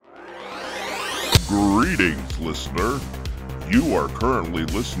Greetings, listener. You are currently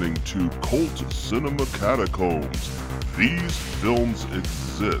listening to Cult Cinema Catacombs. These films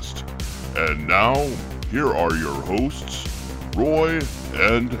exist. And now, here are your hosts, Roy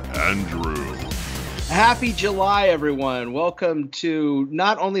and Andrew. Happy July, everyone. Welcome to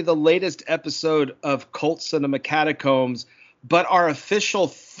not only the latest episode of Cult Cinema Catacombs, but our official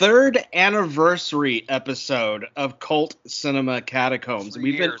third anniversary episode of Cult Cinema Catacombs.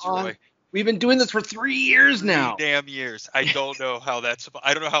 We've been doing this for 3 years now. 3 damn years. I don't know how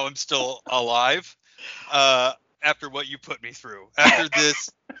I don't know how I'm still alive after what you put me through. After this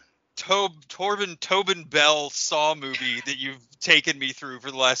Tobin Bell Saw movie that you've taken me through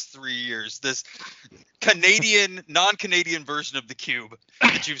for the last 3 years. This non-Canadian version of The Cube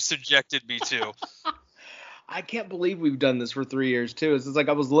that you've subjected me to. I can't believe we've done this for 3 years, too. It's like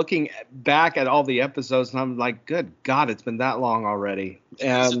I was looking back at all the episodes, and I'm like, good God, it's been that long already. These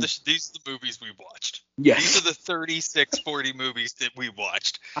are the movies we've watched. Yes. These are the 36, 40 movies that we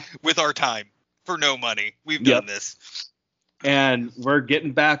watched with our time for no money. We've done this. And we're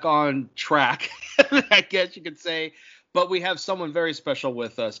getting back on track, I guess you could say. But we have someone very special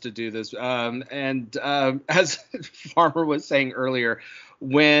with us to do this. As Farmer was saying earlier,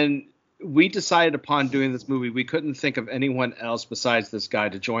 when we decided upon doing this movie, we couldn't think of anyone else besides this guy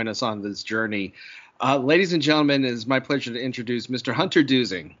to join us on this journey. Ladies and gentlemen, it is my pleasure to introduce Mr. Hunter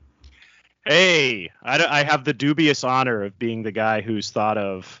Duesing. Hey, I have the dubious honor of being the guy who's thought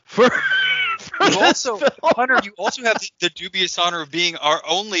of for Hunter, you also have the dubious honor of being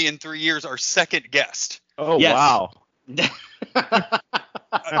only in 3 years our second guest. Oh, yes. Wow. Yes.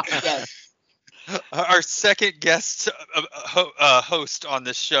 Our second guest host on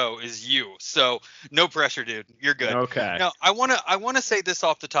this show is you, so no pressure, dude. You're good. Okay. Now, I wanna say this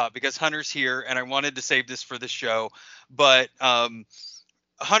off the top because Hunter's here, and I wanted to save this for the show. But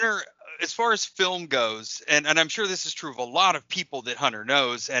Hunter, as far as film goes, and I'm sure this is true of a lot of people that Hunter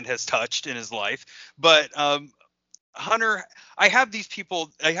knows and has touched in his life, but Hunter, I have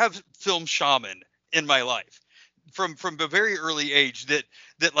film shaman in my life. From a very early age that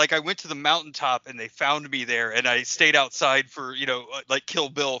like I went to the mountaintop and they found me there and I stayed outside for, like Kill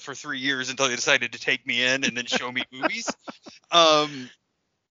Bill for 3 years until they decided to take me in and then show me movies. The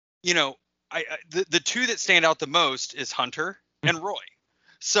two that stand out the most is Hunter and Roy.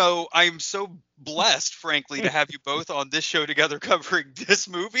 So I'm so blessed, frankly, to have you both on this show together covering this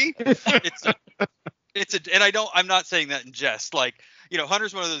movie. I'm not saying that in jest. Like,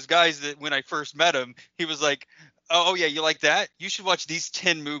 Hunter's one of those guys that when I first met him, he was like, oh yeah, you like that? You should watch these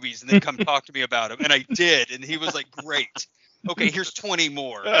 10 movies and then come talk to me about them. And I did. And he was like, great. Okay, here's 20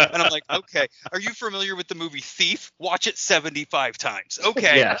 more. And I'm like, okay. Are you familiar with the movie Thief? Watch it 75 times.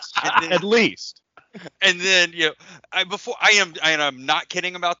 Okay. Yes, at least. And then, I'm not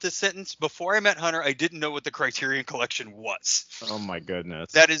kidding about this sentence. Before I met Hunter, I didn't know what the Criterion Collection was. Oh my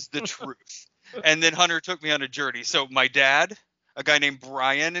goodness. That is the truth. And then Hunter took me on a journey. So my dad, a guy named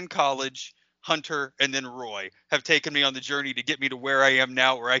Brian in college, Hunter, and then Roy have taken me on the journey to get me to where I am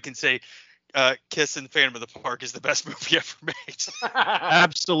now, where I can say Kiss and Phantom of the Park is the best movie ever made.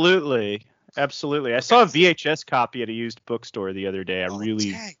 Absolutely. I saw a VHS copy at a used bookstore the other day. I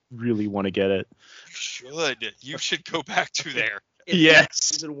really want to get it. You should go back to there. Yes.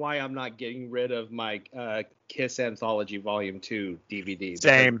 The reason why I'm not getting rid of my Kiss Anthology Volume 2 DVD.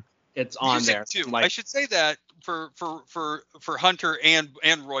 Same. It's on music there. Too. Like, I should say that for Hunter and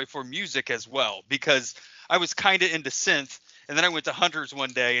Roy for music as well, because I was kind of into synth, and then I went to Hunter's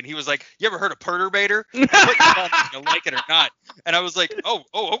one day, and he was like, "You ever heard of Perturbator? I put it on if you like it or not." And I was like, "Oh,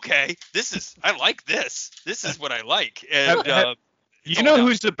 okay. I like this. This is what I like." And you know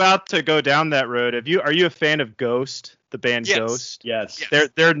who's about to go down that road? Are you a fan of Ghost, the band Ghost? Yes.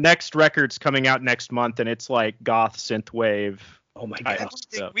 Their next record's coming out next month, and it's like goth synthwave. Oh my God!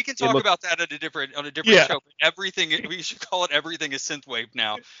 We can talk about that on a different show. But we should call it Everything is Synthwave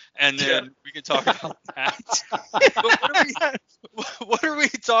now, and then we can talk about that. But what are we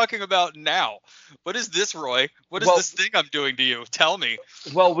talking about now? What is this, Roy? What is this thing I'm doing to you? Tell me.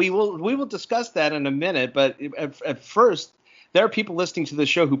 Well, we will discuss that in a minute, but at first, there are people listening to the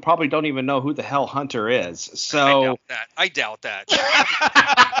show who probably don't even know who the hell Hunter is. So I doubt that.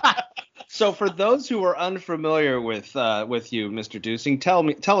 So for those who are unfamiliar with you, Mr. Duesing,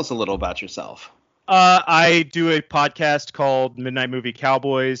 tell us a little about yourself. I do a podcast called Midnight Movie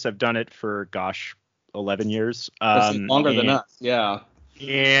Cowboys. I've done it for 11 years. Longer than us, yeah.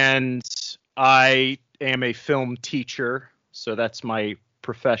 And I am a film teacher, so that's my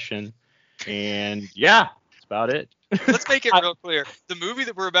profession. And yeah, that's about it. Let's make it real clear. The movie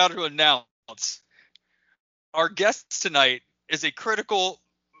that we're about to announce, our guest tonight is a critical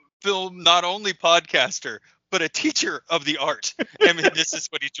film not only podcaster, but a teacher of the art. I mean, this is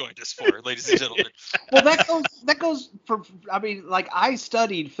what he joined us for, ladies and gentlemen. Well, that goes for. I mean, like, I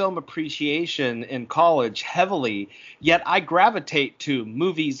studied film appreciation in college heavily, yet I gravitate to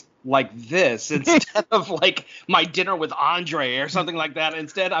movies like this instead of like My Dinner with Andre or something like that.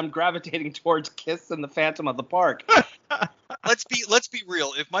 Instead, I'm gravitating towards Kiss and the Phantom of the Park. Let's be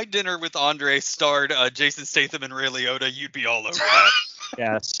real. If My Dinner with Andre starred Jason Statham and Ray Liotta, you'd be all over that.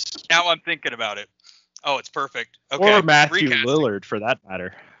 Yes. Now I'm thinking about it. Oh, it's perfect. Okay. Or Matthew recasting. Lillard, for that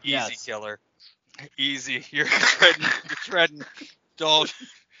matter. Easy, Yes. Killer. Easy. You're shredding. You're shredding. Don't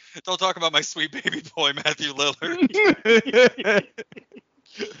talk about my sweet baby boy, Matthew Lillard.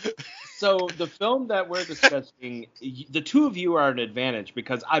 So the film that we're discussing, the two of you are at an advantage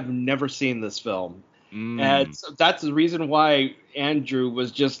because I've never seen this film. And so that's the reason why Andrew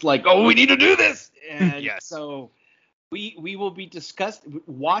was just like, oh, we need to do this. And Yes. so we will be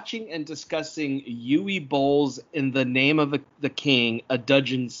watching and discussing Uwe Boll's In the Name of the King, A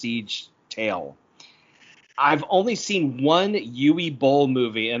Dungeon Siege Tale. I've only seen one Uwe Boll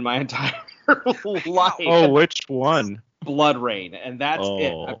movie in my entire life. Oh, which one? Blood Rain, and that's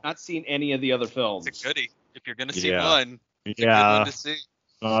it. Oh. I've not seen any of the other films. It's a goodie. If you're gonna see Yeah. one, it's a good Yeah, one to see.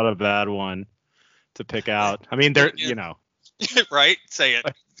 not a bad one to pick out. I mean, they're, Yeah. Right? Say it,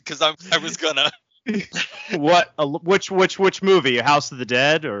 because I was gonna. What? Which movie? House of the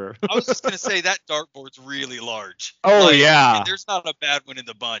Dead, or? I was just gonna say that dartboard's really large. Oh, yeah. There's not a bad one in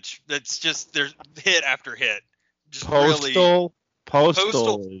the bunch. That's just there's hit after hit. Just really.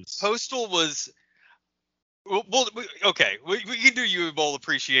 Postal is. Postal was. Well, okay, we can do Uwe Boll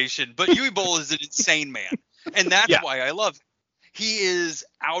appreciation, but Uwe Boll is an insane man, and that's why I love him. He is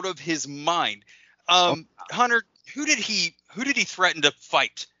out of his mind. Hunter, who did he threaten to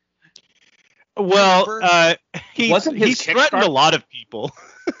fight? Well, he threatened a lot of people.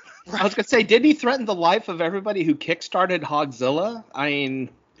 I was gonna say, didn't he threaten the life of everybody who kickstarted Hogzilla? I mean,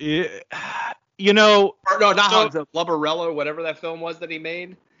 You know, or no, not Hogzilla, Blubberella, or whatever that film was that he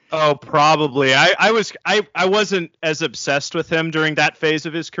made. Oh, probably. I wasn't as obsessed with him during that phase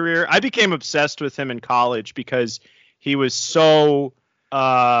of his career. I became obsessed with him in college because he was he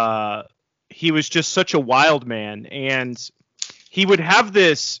was just such a wild man, and he had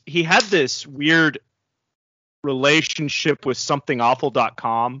this weird relationship with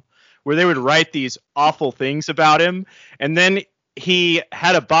somethingawful.com where they would write these awful things about him, and then he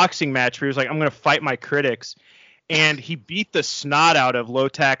had a boxing match where he was like, I'm going to fight my critics. And he beat the snot out of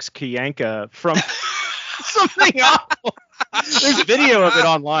Lotax Kiyanka from something awful. There's video of it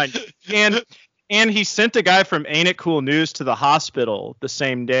online. And he sent a guy from Ain't It Cool News to the hospital the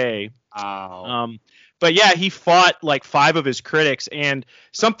same day. Oh. But yeah, he fought like 5 of his critics, and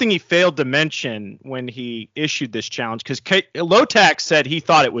something he failed to mention when he issued this challenge, because Lotax said he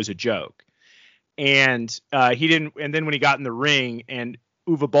thought it was a joke. And he didn't. And then when he got in the ring and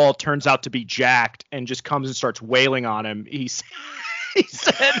Uwe Boll turns out to be jacked and just comes and starts wailing on him, he said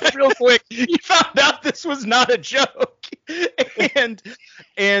real quick, he found out this was not a joke. And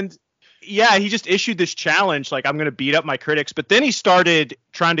yeah, he just issued this challenge, like, I'm going to beat up my critics. But then he started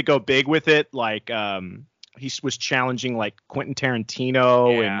trying to go big with it. Like, he was challenging like Quentin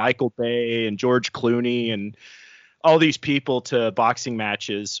Tarantino and Michael Bay and George Clooney and all these people to boxing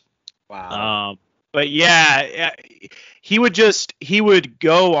matches. Wow. But yeah, he would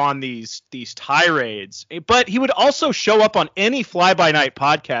go on these tirades, but he would also show up on any fly-by-night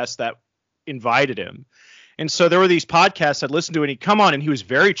podcast that invited him. And so there were these podcasts I'd listen to, and he'd come on, and he was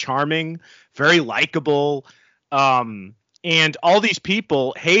very charming, very likable. And all these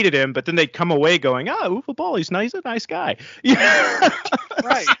people hated him, but then they'd come away going, Uwe Boll, he's a nice guy.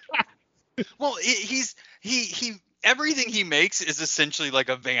 Right. Well, he everything he makes is essentially like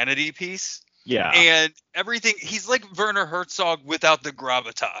a vanity piece. Yeah. And everything, he's like Werner Herzog without the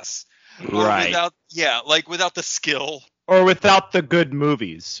gravitas. Right. Without the skill. Or without the good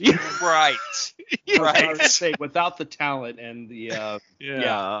movies. Right. I would say without the talent and the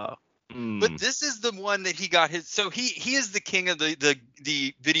But this is the one that he got his. So he is the king of the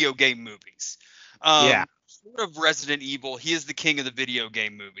video game movies. Sort of Resident Evil. He is the king of the video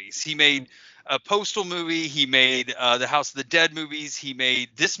game movies. He made a Postal movie. He made the House of the Dead movies. He made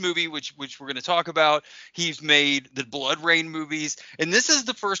this movie, which we're going to talk about. He's made the Blood Rain movies, and this is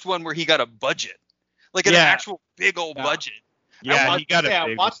the first one where he got a budget, like an actual big old budget. Yeah,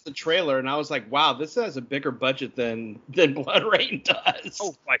 I watched the trailer and I was like, wow, this has a bigger budget than Blood Rain does.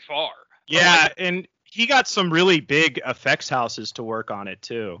 Oh, by far. Yeah, and he got some really big effects houses to work on it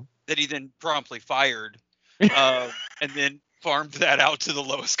too. That he then promptly fired, and then farmed that out to the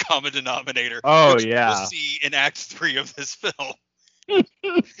lowest common denominator. Oh, which yeah. we'll see in Act 3 of this film.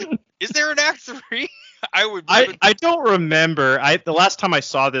 Is there an act 3? I don't remember. The last time I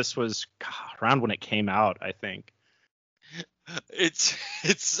saw this was around when it came out, I think.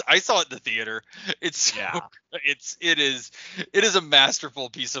 It's I saw it in the theater. It is a masterful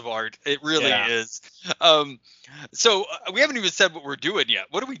piece of art. It really is. So we haven't even said what we're doing yet.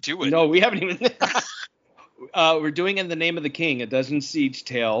 What are we doing? No, we haven't even. We're doing In the Name of the King, a Dozen Siege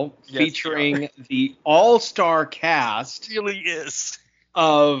Tale, featuring the all-star cast. It really is.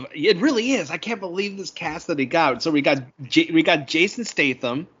 It really is. I can't believe this cast that he got. So we got Jason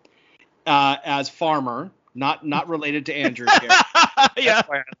Statham as Farmer, not related to Andrew here. Yeah,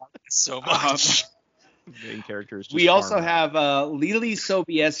 I love this so much. Main character is just we also Farmer. have Lily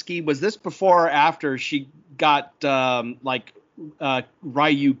Sobieski. Was this before or after she got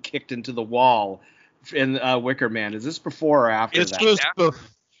Ryu kicked into the wall in Wicker Man? Is this before or after that?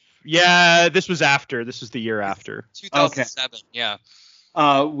 This was after. This was the year after. 2007. Okay. Yeah.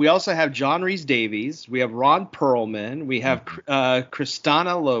 We also have John Rhys Davies. We have Ron Perlman. We have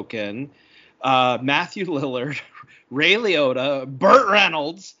Kristana Loken, Matthew Lillard, Ray Liotta, Burt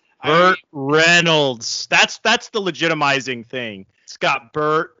Reynolds. Reynolds. That's the legitimizing thing. It's got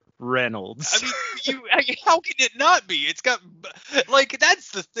Burt Reynolds. I mean, how can it not be? It's got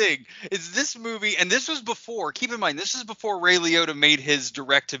that's the thing. Is this movie, and this was before. Keep in mind, this is before Ray Liotta made his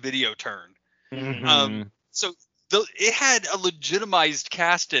direct-to-video turn. Mm-hmm. So it had a legitimized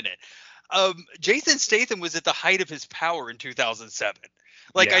cast in it. Jason Statham was at the height of his power in 2007.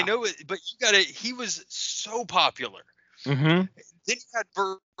 I know it, but he was so popular. Mm-hmm. Then you had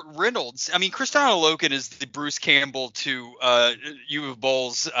Burt Reynolds. I mean, Kristana Loken is the Bruce Campbell to Uwe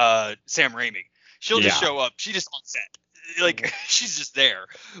Boll's Sam Raimi. She'll just show up. She just on set. She's just there.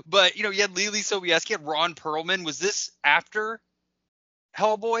 But, you had Lily Sobieski, you had Ron Perlman. Was this after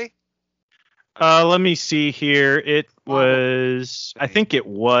Hellboy? Let me see here. It was, I think it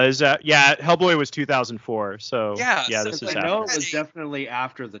was, Hellboy was 2004. So this is after. I know it was definitely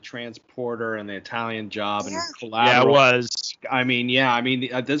after The Transporter and The Italian Job and Yeah, Collateral. it was. I mean,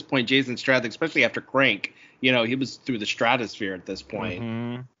 at this point, Jason Statham, especially after Crank, he was through the stratosphere at this point.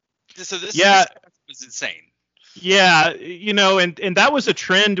 Mm-hmm. So this was insane. Yeah, and that was a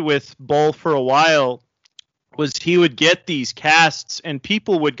trend with Boll for a while. Was he would get these casts and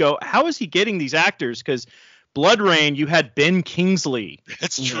people would go, how is he getting these actors? Because Blood Rain, you had Ben Kingsley.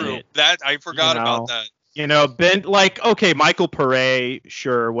 That's true. That I forgot about that. Ben, Michael Pare,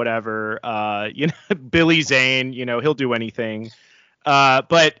 sure, whatever. Billy Zane, he'll do anything.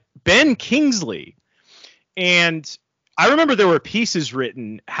 But Ben Kingsley, and I remember there were pieces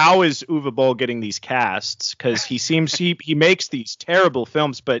written, how is Uwe Boll getting these casts? Because he seems he makes these terrible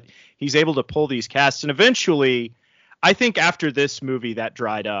films, but he's able to pull these casts. And eventually, I think after this movie, that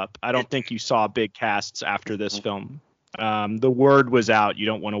dried up. I don't think you saw big casts after this film. The word was out. You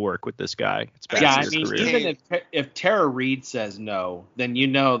don't want to work with this guy. It's bad for your career. Even if Tara Reid says no, then you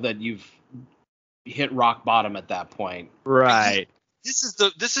know that you've hit rock bottom at that point. Right. This is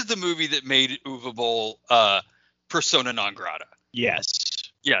the movie that made Uwe Boll persona non grata. Yes.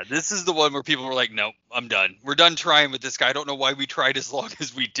 Yeah, this is the one where people were like, nope, I'm done. We're done trying with this guy. I don't know why we tried as long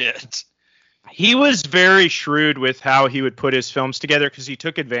as we did. He was very shrewd with how he would put his films together because he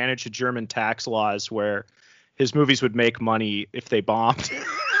took advantage of German tax laws where his movies would make money if they bombed.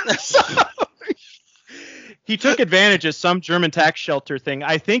 He took advantage of some German tax shelter thing.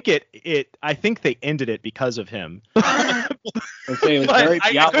 I think I think they ended it because of him. I could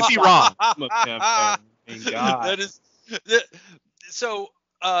be wrong. That is so.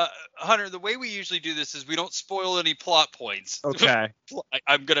 Hunter, the way we usually do this is we don't spoil any plot points. Okay.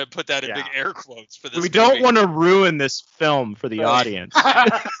 I'm going to put that in big air quotes for this. We don't want to ruin this film for the audience.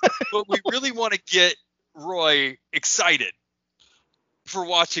 But we really want to get Roy excited for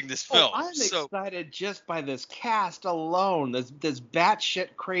watching this film. I'm excited just by this cast alone, this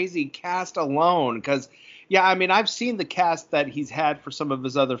batshit crazy cast alone, because I've seen the cast that he's had for some of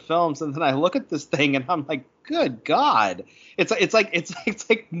his other films, and then I look at this thing and I'm like, good God, it's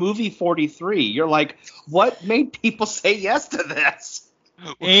like movie 43. You're like, what made people say yes to this?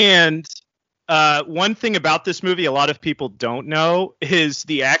 And one thing about this movie a lot of people don't know is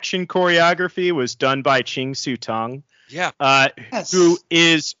the action choreography was done by Ching Soo Tung. Yeah. Yes.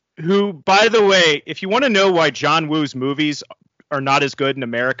 Who, by the way, if you want to know why John Woo's movies are not as good in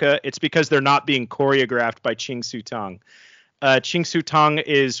America, it's because they're not being choreographed by Ching Soo Tung. Ching Soo Tung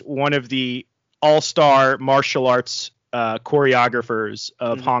is one of the all-star martial arts choreographers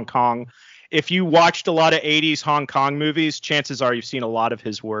of Hong Kong. If you watched a lot of 80s Hong Kong movies, chances are you've seen a lot of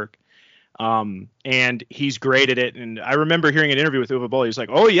his work. And he's great at it. And I remember hearing an interview with Uwe Boll. He's like,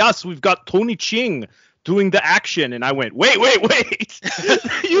 oh, yes, we've got Tony Ching doing the action, and I went, wait.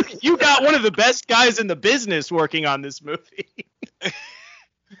 you got one of the best guys in the business working on this movie.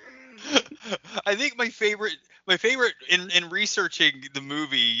 I think my favorite in researching the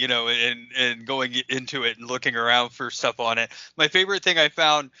movie, and going into it and looking around for stuff on it, my favorite thing I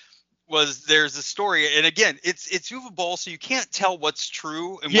found was there's a story, and again, it's Uwe Boll, so you can't tell what's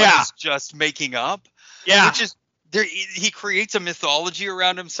true and what he's just making up. Yeah. Which is he creates a mythology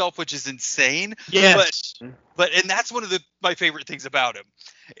around himself, which is insane. Yes. But that's one of my favorite things about him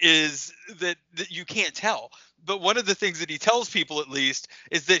is that you can't tell. But one of the things that he tells people, at least,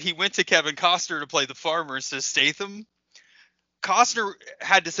 is that he went to Kevin Costner to play the farmer instead of Statham. Costner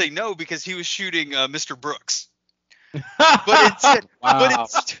had to say no because he was shooting Mr. Brooks. But instead, Wow.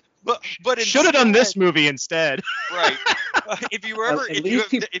 but should have done this movie instead. Right. If you were At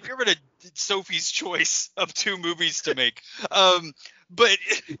least if you're in a Sophie's choice of two movies to make, but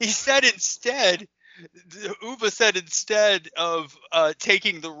he said instead. Uwe said instead of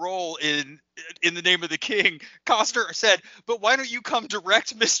taking the role in the Name of the King, Costner said, "But why don't you come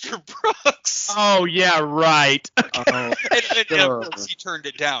direct Mr. Brooks?" Oh yeah, right. Oh, and of course he turned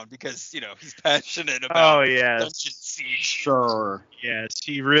it down because he's passionate about Dungeon Siege. Sure. Yes,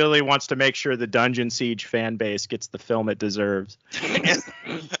 he really wants to make sure the Dungeon Siege fan base gets the film it deserves.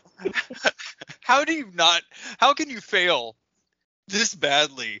 How can you fail this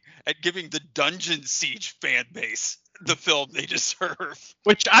badly at giving the Dungeon Siege fan base the film they deserve?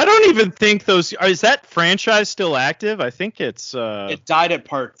 Which I don't even think is that franchise still active? I think it's It died at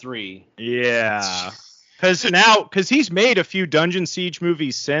part 3. Yeah. Because he's made a few Dungeon Siege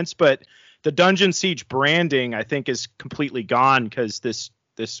movies since, but the Dungeon Siege branding I think is completely gone because this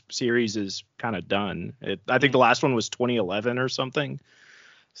series is kind of done. I think the last one was 2011 or something.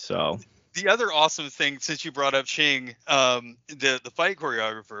 So the other awesome thing, since you brought up Ching, the fight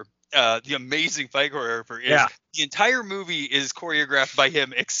choreographer, the amazing fight choreographer, is the entire movie is choreographed by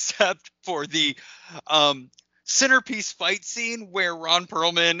him except for the centerpiece fight scene where Ron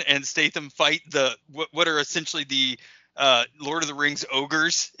Perlman and Statham fight what are essentially the Lord of the Rings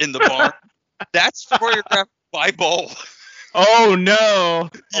ogres in the barn. That's choreographed by Boll. Oh no!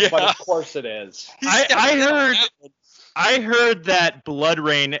 Yeah. But of course it is. I heard that Blood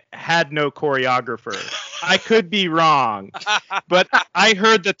Rain had no choreographer. I could be wrong, but I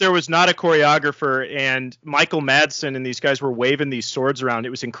heard that there was not a choreographer, and Michael Madsen and these guys were waving these swords around. It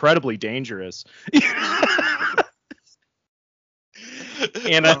was incredibly dangerous.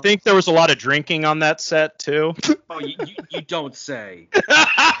 And I think there was a lot of drinking on that set too. Oh, you don't say.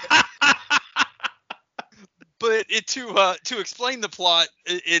 But to explain the plot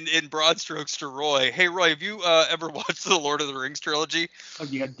in broad strokes to Roy, hey Roy, have you ever watched the Lord of the Rings trilogy? Oh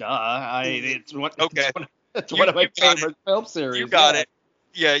yeah, duh. It's one of my favorite film series. You got it.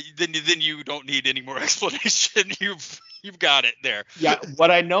 Yeah, then you don't need any more explanation. You've got it there. Yeah, what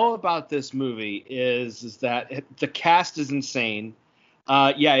I know about this movie is that the cast is insane.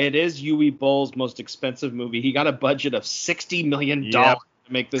 It is Uwe Boll's most expensive movie. He got a budget of $60 million to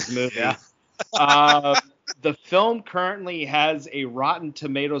make this movie. Yeah. The film currently has a Rotten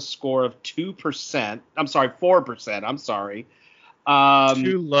Tomatoes score of 2%. I'm sorry, 4%. I'm sorry.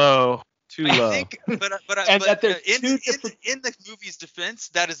 Too low. I think, in the movie's defense,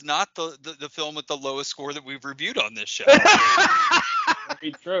 that is not the film with the lowest score that we've reviewed on this show.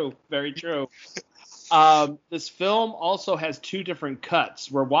 Very true. Very true. This film also has 2 different cuts.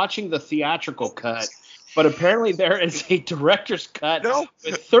 We're watching the theatrical cut, but apparently there is a director's cut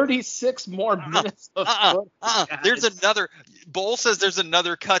with 36 more minutes of There's another. Boll says there's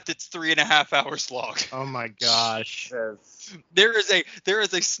another cut that's 3.5 hours long. Oh my gosh. There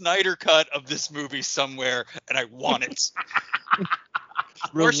is a Snyder cut of this movie somewhere, and I want it.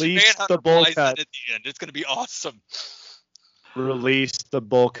 Release the Boll cut at the end. It's going to be awesome. Release the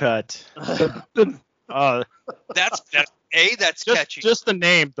Boll cut. That's catchy. Just the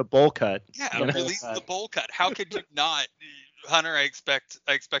name, the Boll cut. Yeah, release the Boll cut. How could you not, Hunter? I expect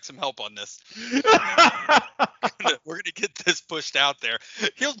some help on this. We're gonna get this pushed out there.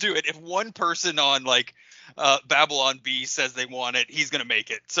 He'll do it. If one person on Babylon Bee says they want it, he's gonna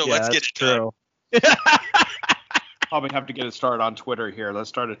make it. So let's get it done. Probably have to get it started on Twitter here. Let's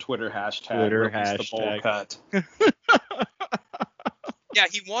start a Twitter hashtag. The Boll cut. Yeah,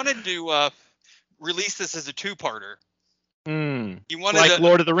 he wanted to release this as a 2-parter. He wanted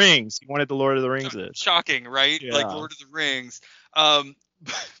Lord of the Rings. He wanted the Lord of the Rings. Shocking, right? Yeah. Like Lord of the Rings.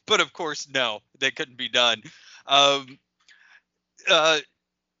 But of course, no, that couldn't be done.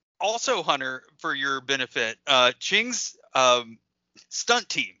 Also, Hunter, for your benefit, Ching's stunt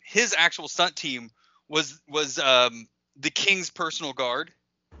team, his actual stunt team was the King's personal guard.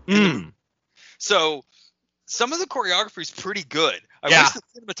 So some of the choreography is pretty good. I Yeah. wish the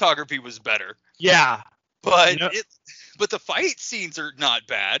cinematography was better, Yeah. but No. but the fight scenes are not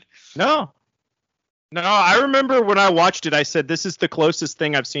bad. No, I remember when I watched it, I said, this is the closest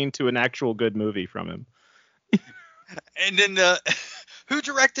thing I've seen to an actual good movie from him. And then who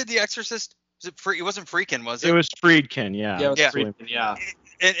directed The Exorcist? It wasn't Friedkin, was it? It was Friedkin, yeah. Yeah, it was Yeah. Friedkin, yeah.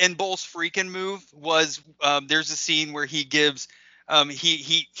 And Boll's Friedkin move was there's a scene where he gives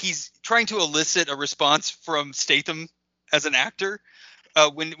he's trying to elicit a response from Statham as an actor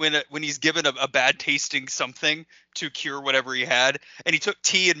when he's given a bad tasting something to cure whatever he had, and he took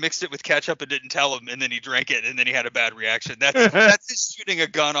tea and mixed it with ketchup and didn't tell him, and then he drank it and then he had a bad reaction. That's his shooting a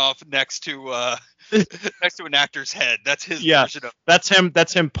gun off next to an actor's head. That's his version of. That's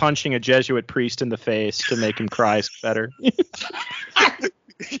him punching a Jesuit priest in the face to make him cry better.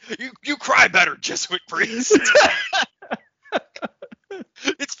 You cry better, Jesuit priest.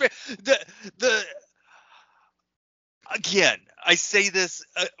 It's the again. I say this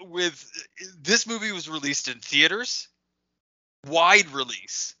with this movie was released in theaters, wide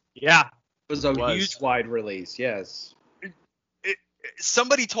release. Yeah, It was a huge wide release. Yes.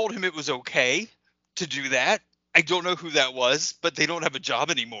 Somebody told him it was okay to do that. I don't know who that was, but they don't have a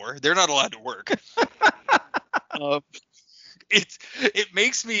job anymore. They're not allowed to work. It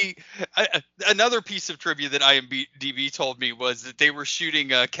makes me another piece of trivia that IMDb told me was that they were shooting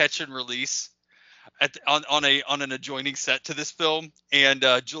catch and release on an adjoining set to this film, and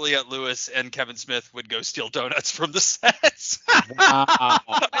Juliette Lewis and Kevin Smith would go steal donuts from the sets. Wow.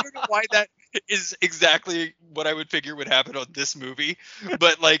 I don't know why that is exactly what I would figure would happen on this movie,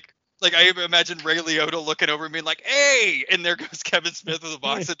 but like I imagine Ray Liotta looking over and being like, "Hey!" and there goes Kevin Smith with a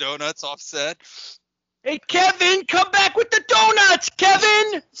box of donuts off set. Hey, Kevin, come back with the donuts,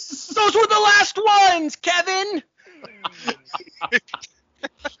 Kevin! Those were the last ones, Kevin!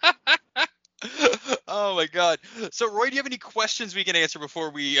 Oh, my God. So, Roy, do you have any questions we can answer before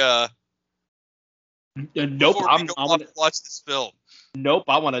we Nope. I'm watch this film? Nope.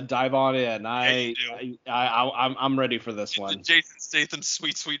 I want to dive on in. I'm ready for this Into one. Jason Statham's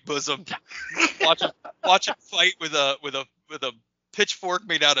sweet bosom. watch him fight with a pitchfork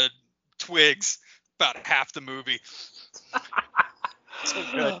made out of twigs. About half the movie. So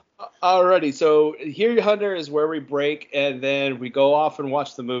good. Alrighty, so here, Hunter, is where we break, and then we go off and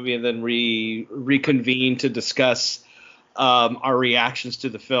watch the movie, and then reconvene to discuss our reactions to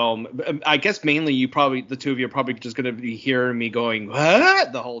the film. I guess mainly the two of you are probably just going to be hearing me going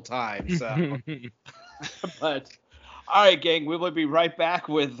what the whole time. So, but all right, gang, we will be right back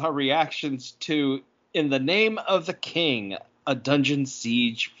with our reactions to In the Name of the King, a Dungeon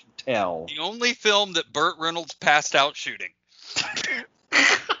Siege tale. The only film that Burt Reynolds passed out shooting.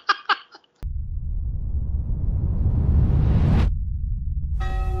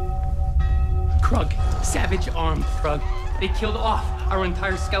 Krug, savage armed Krug. They killed off our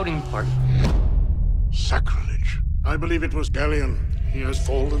entire scouting party. Sacrilege. I believe it was Galleon. He has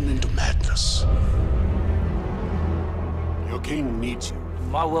fallen into madness. Your king needs you. In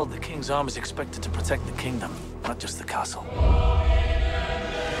my world, the king's arm is expected to protect the kingdom, not just the castle.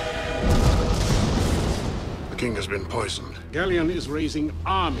 The king has been poisoned. Galleon is raising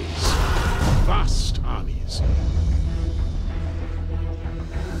armies. Vast armies.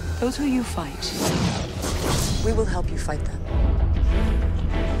 Those who you fight, we will help you fight them.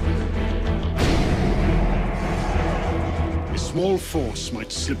 A small force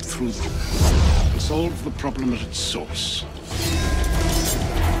might slip through them and solve the problem at its source.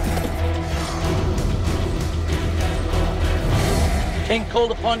 King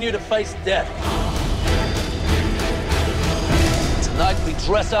called upon you to face death. Tonight we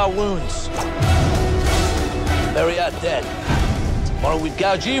dress our wounds, bury our dead. Tomorrow we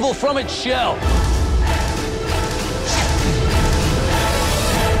gouge evil from its shell.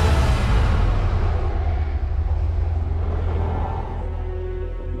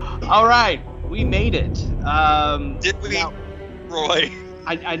 All right, we made it. Did we, now, Roy?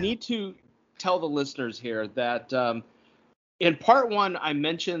 I need to tell the listeners here that in part one, I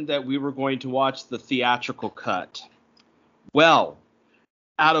mentioned that we were going to watch the theatrical cut. Well,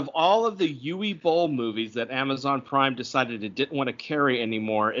 out of all of the Uwe Boll movies that Amazon Prime decided it didn't want to carry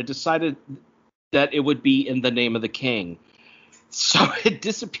anymore, it decided that it would be In the Name of the King. So it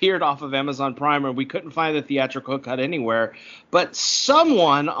disappeared off of Amazon Prime, and we couldn't find the theatrical cut anywhere. But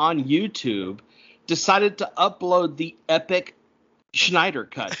someone on YouTube decided to upload the epic Schneider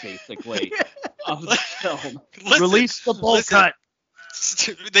cut, basically, of the film. Release the Boll cut.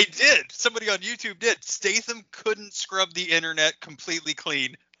 They did. Somebody on YouTube did. Statham couldn't scrub the internet completely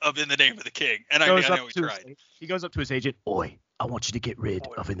clean of In the Name of the King. And I know he tried. He goes up to his agent. Oi, I want you to get rid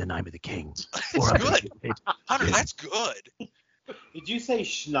of In the Name of the King. It's good. Hunter, that's good. Did you say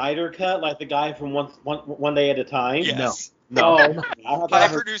Schneider cut, like the guy from One Day at a Time? Yes. No. Hi,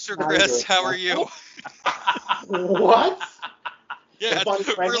 producer Chris. How are you? What? Yeah,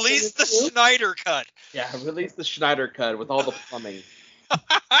 release the Schneider cut. Yeah, release the Schneider cut with all the plumbing.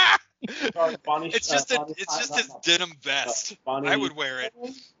 It's just his denim vest. I would wear it.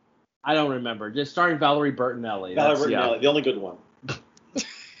 I don't remember. Just starring Valerie Bertinelli. The only good one.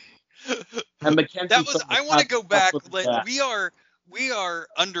 And Mackenzie. I want to go back. We are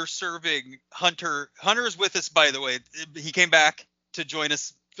underserving Hunter. Hunter is with us, by the way. He came back to join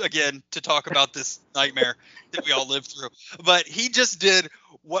us again to talk about this nightmare that we all lived through. But he just did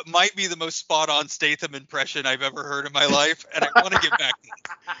what might be the most spot-on Statham impression I've ever heard in my life, and I want to get back to it.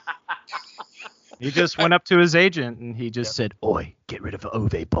 He just went up to his agent and he just said, "Oi, get rid of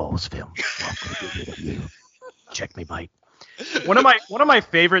Uwe Boll's film. I'm gonna get rid of you. Check me, mate." One of my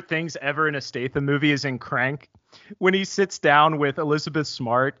favorite things ever in a Statham movie is in Crank, when he sits down with Elizabeth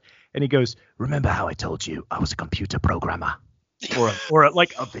Smart and he goes, "Remember how I told you I was a computer programmer, or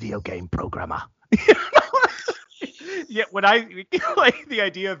like a video game programmer?" Yeah, when I like the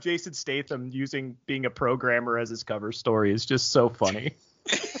idea of Jason Statham being a programmer as his cover story is just so funny.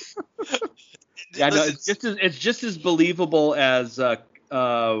 Yeah, no, it's just as believable as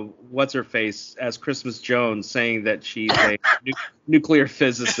what's her face as Christmas Jones saying that she's a nuclear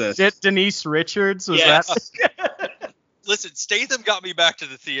physicist. Denise Richards was that? Listen, Statham got me back to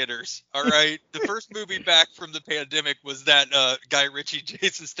the theaters. All right, the first movie back from the pandemic was that Guy Ritchie,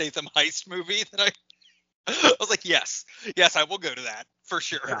 Jason Statham heist movie that I was like, yes, I will go to that for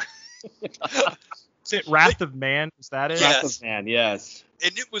sure. Yeah. Is it Wrath of Man? Is that it? Yes. Wrath of Man, yes.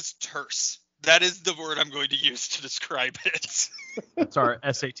 And it was terse. That is the word I'm going to use to describe it. That's our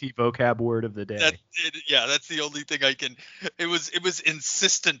SAT vocab word of the day. That's the only thing I can. It was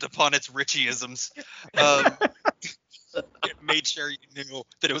insistent upon its Ritchieisms. It made sure you knew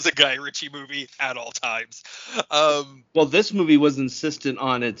that it was a Guy Ritchie movie at all times. Well, this movie was insistent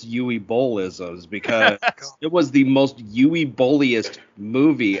on its Uwe Bollisms because it was the most Uwe Bolliest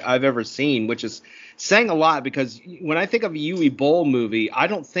movie I've ever seen, which is saying a lot because when I think of a Uwe Boll movie, I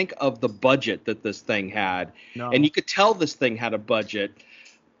don't think of the budget that this thing had. No. And you could tell this thing had a budget.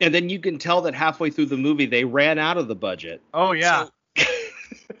 And then you can tell that halfway through the movie, they ran out of the budget. Oh, yeah.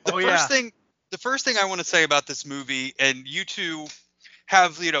 The first thing I want to say about this movie, and you two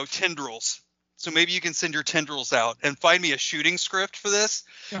have, tendrils. So maybe you can send your tendrils out and find me a shooting script for this.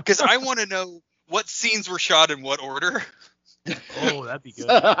 Because I want to know what scenes were shot in what order. Oh, that'd be good.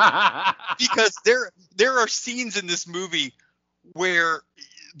 Because there are scenes in this movie where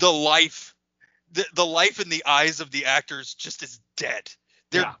the life in the eyes of the actors just is dead.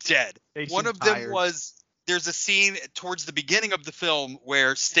 They're dead. One of them was... There's a scene towards the beginning of the film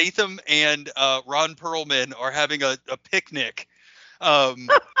where Statham and Ron Perlman are having a picnic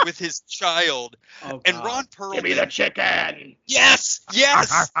with his child. Oh, and Ron Perlman... Give me the chicken! Yes!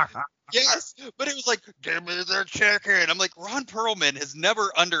 Yes! Yes! But it was like, give me the chicken! I'm like, Ron Perlman has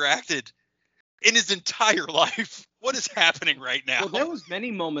never underacted in his entire life. What is happening right now? Well, there was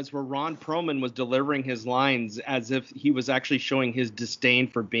many moments where Ron Perlman was delivering his lines as if he was actually showing his disdain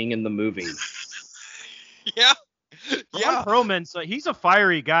for being in the movie. Yeah. Ron Perlman, so he's a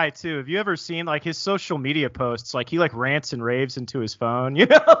fiery guy too. Have you ever seen like his social media posts? Like he like rants and raves into his phone.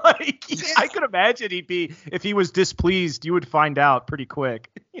 I could imagine if he was displeased, you would find out pretty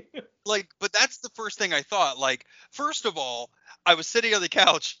quick. But that's the first thing I thought. Like, first of all, I was sitting on the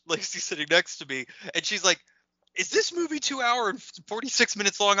couch, Lacey sitting next to me, and she's like, "Is this movie 2 hours and 46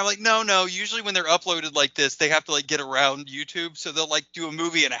 minutes long?" I'm like, no. Usually when they're uploaded like this, they have to like get around YouTube, so they'll like do a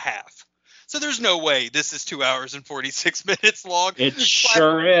movie and a half. So there's no way this is 2 hours and 46 minutes long. It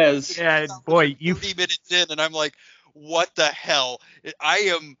sure is. Yeah, boy, 30 minutes in, and I'm like, what the hell?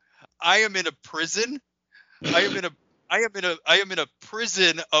 I am in a prison. I am in a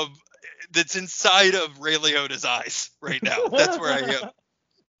prison that's inside of Ray Liotta's eyes right now. That's where I am.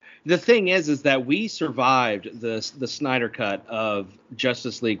 The thing is that we survived the Snyder cut of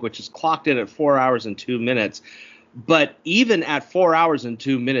Justice League, which is clocked in at 4 hours and 2 minutes. But even at 4 hours and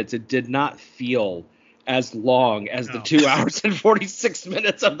 2 minutes, it did not feel as long as the 2 hours and 46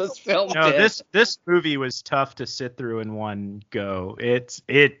 minutes of this film did. This movie was tough to sit through in one go.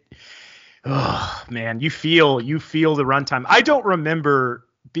 Oh man, you feel the runtime. I don't remember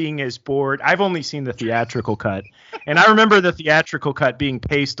being as bored. I've only seen the theatrical cut, and I remember the theatrical cut being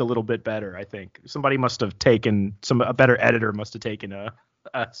paced a little bit better. I think somebody must have taken a better editor must have taken a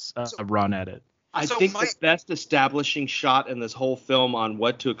run at it. I So think my- the best establishing shot in this whole film on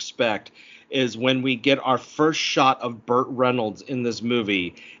what to expect is when we get our first shot of Burt Reynolds in this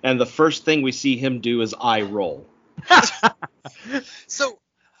movie, and the first thing we see him do is eye roll. So,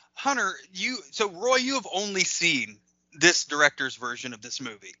 Hunter, Roy, you have only seen this director's version of this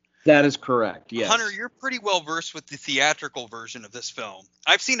movie. That is correct, yes. Hunter, you're pretty well versed with the theatrical version of this film.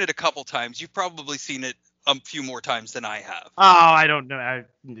 I've seen it a couple times. You've probably seen it a few more times than I have. Oh, I don't know.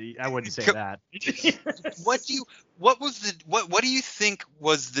 I wouldn't say that. What do you think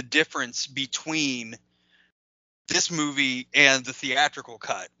was the difference between this movie and the theatrical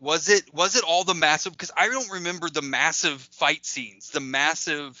cut? Was it all the massive, because I don't remember the massive fight scenes, the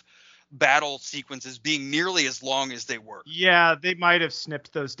massive battle sequences being nearly as long as they were. Yeah, they might have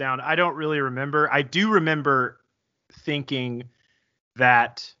snipped those down. I don't really remember. I do remember thinking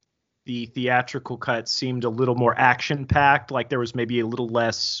that the theatrical cut seemed a little more action packed, like there was maybe a little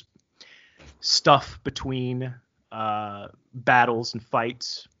less stuff between battles and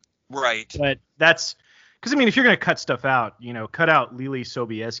fights. Right. But that's because, I mean, if you're going to cut stuff out, cut out Lily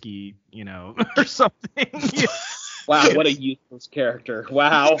Sobieski, or something. Wow, what a useless character.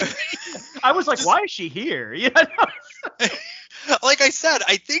 Wow. I was like, why is she here? Like I said,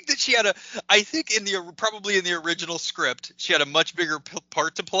 I think that probably in the original script, she had a much bigger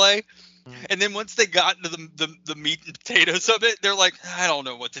part to play. And then once they got into the meat and potatoes of it, they're like, I don't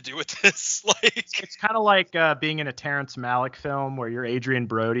know what to do with this. It's kind of like being in a Terrence Malick film where you're Adrian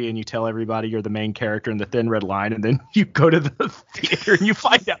Brody and you tell everybody you're the main character in The Thin Red Line, and then you go to the theater and you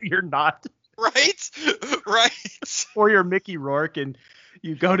find out you're not. Right. Or you're Mickey Rourke and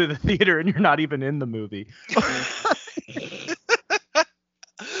you go to the theater and you're not even in the movie.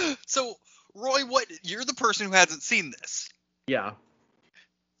 So, Roy, you're the person who hasn't seen this. Yeah.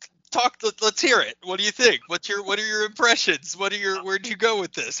 Let's hear it. What do you think? What are your impressions? Where'd you go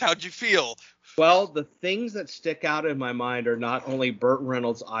with this? How'd you feel? Well, the things that stick out in my mind are not only Burt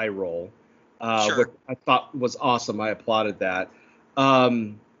Reynolds' eye roll, Sure. which I thought was awesome. I applauded that.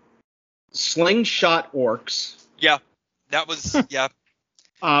 Slingshot orcs. Yeah, that was yeah.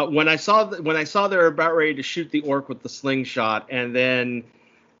 When I saw they were about ready to shoot the orc with the slingshot, and then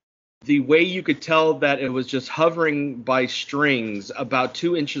the way you could tell that it was just hovering by strings about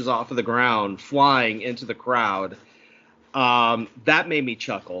 2 inches off of the ground, flying into the crowd, that made me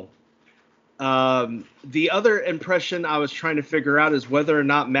chuckle. The other impression I was trying to figure out is whether or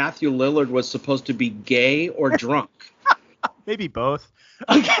not Matthew Lillard was supposed to be gay or drunk. Maybe both.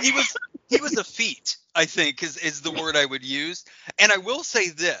 He was a feat, I think, is the word I would use. And I will say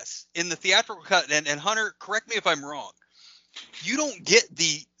this, in the theatrical cut, and Hunter, correct me if I'm wrong, you don't get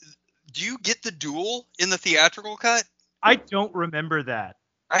do you get the duel in the theatrical cut? I don't remember that.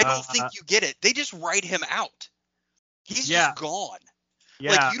 I don't think you get it. They just write him out. He's just gone.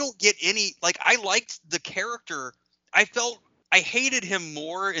 Yeah. Like, you don't get any, like, I liked the character. I hated him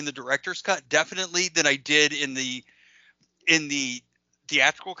more in the director's cut, definitely, than I did in the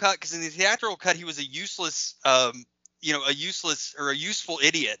theatrical cut. Because in the theatrical cut, he was a useless, a useful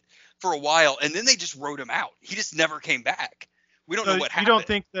idiot for a while. And then they just wrote him out. He just never came back. We don't know what happened. You don't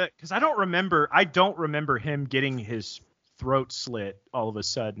think that, because I don't remember him getting his throat slit all of a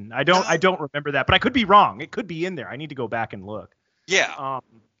sudden. I don't remember that, but I could be wrong. It could be in there. I need to go back and look. Yeah.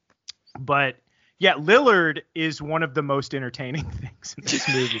 But yeah, Lillard is one of the most entertaining things in this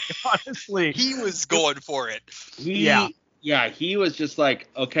movie. Honestly, he was going for it. He was just like,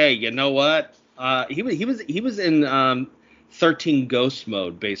 okay, you know what? He was in 13 Ghost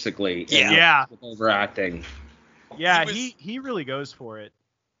mode basically. Yeah. With overacting. Yeah, he really goes for it.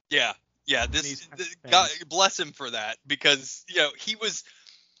 Yeah. God bless him for that, because he was,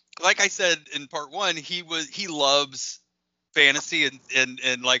 like I said in part one, he one fantasy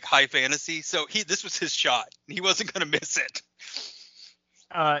and like high fantasy, so this was his shot. He wasn't going to miss it.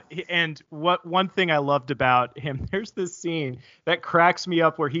 And one thing I loved about him, there's this scene that cracks me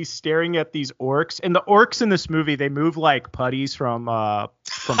up where he's staring at these orcs, and the orcs in this movie, they move like putties from Power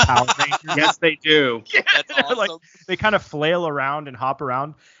Rangers. Yes, they do. Yeah, that's awesome. Like, they kind of flail around and hop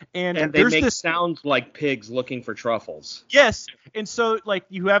around, and they make sounds like pigs looking for truffles. Yes, and so like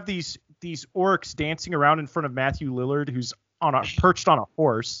you have these orcs dancing around in front of Matthew Lillard, who's perched on a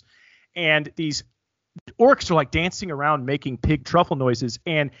horse, and these orcs are like dancing around making pig truffle noises,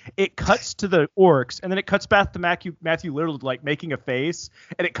 and it cuts to the orcs, and then it cuts back to Matthew Lillard like making a face,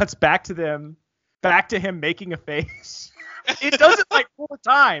 and it cuts back to him making a face. It does it like 4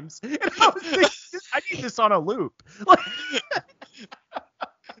 times. And I was thinking, I need this on a loop.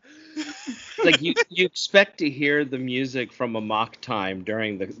 Like you expect to hear the music from Amok Time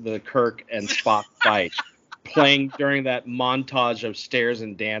during the Kirk and Spock fight playing during that montage of stairs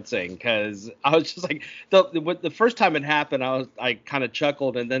and dancing, because I was just like, the first time it happened, I kind of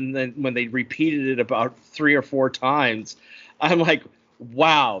chuckled, and then when they repeated it about 3 or 4 times, I'm like,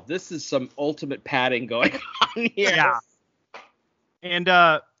 wow, this is some ultimate padding going on here. Yeah. And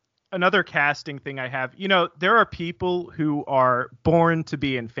another casting thing I have, there are people who are born to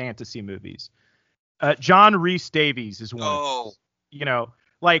be in fantasy movies. John Rhys Davies is one. Oh.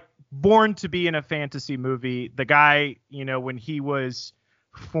 Like born to be in a fantasy movie. The guy, when he was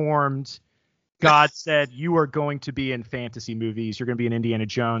formed, God said, you are going to be in fantasy movies. You're going to be in Indiana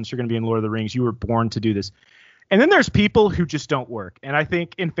Jones. You're going to be in Lord of the Rings. You were born to do this. And then there's people who just don't work. And I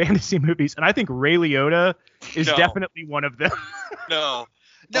think in fantasy movies, and I think Ray Liotta is definitely one of them. No,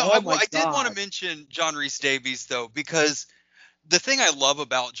 I did want to mention John Rhys Davies, though, because the thing I love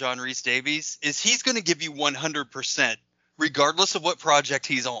about John Rhys Davies is he's going to give you 100%, regardless of what project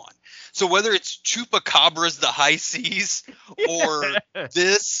he's on. So whether it's Chupacabra's The High Seas or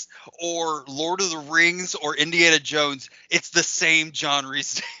this or Lord of the Rings or Indiana Jones, it's the same John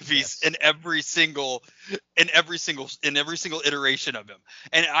Rhys Davies in every single iteration of him.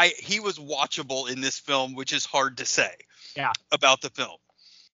 And he was watchable in this film, which is hard to say about the film.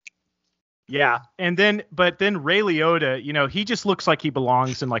 Yeah, but then Ray Liotta, he just looks like he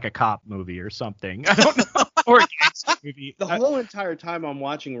belongs in like a cop movie or something. I don't know, or a gangster movie. The whole entire time I'm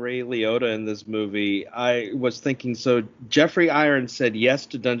watching Ray Liotta in this movie, I was thinking, so Jeffrey Irons said yes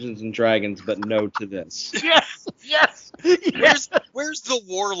to Dungeons and Dragons, but no to this. Yes. Where's the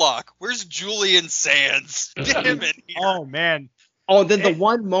Warlock? Where's Julian Sands? Get him in here. Oh man. Oh, then the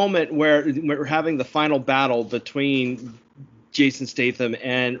one moment where we're having the final battle between Jason Statham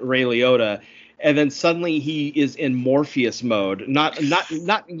and Ray Liotta, and then suddenly he is in Morpheus mode. Not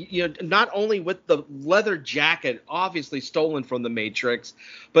only with the leather jacket, obviously stolen from the Matrix,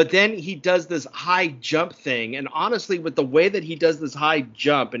 but then he does this high jump thing. And honestly, with the way that he does this high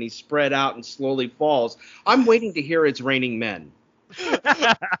jump and he's spread out and slowly falls, I'm waiting to hear It's Raining Men.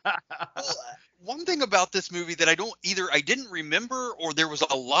 One thing about this movie that I didn't remember, or there was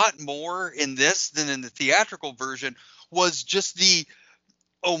a lot more in this than in the theatrical version, was just the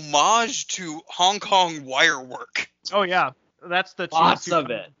homage to Hong Kong wire work. Oh yeah, that's the lots of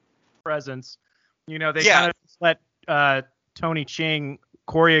it presence. They kind of let Tony Ching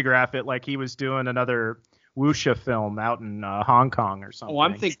choreograph it like he was doing another wuxia film out in Hong Kong or something. Oh,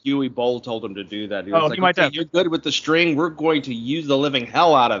 I think Uwe Boll told him to do that. He was like, okay, you're good with the string. We're going to use the living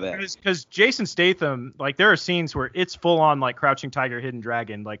hell out of it. Because Jason Statham, like there are scenes where it's full on like Crouching Tiger, Hidden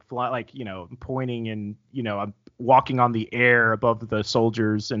Dragon, like pointing and I'm walking on the air above the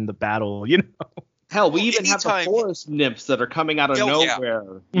soldiers in the battle. Hell, we even have the forest nymphs that are coming out of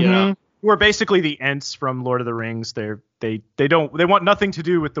nowhere. Yeah. Who are basically the Ents from Lord of the Rings. They want nothing to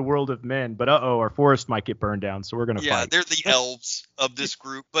do with the world of men, but our forest might get burned down, so we're gonna fight. Yeah, they're the elves of this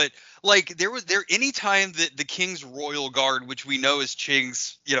group. But like there any time that the King's Royal Guard, which we know is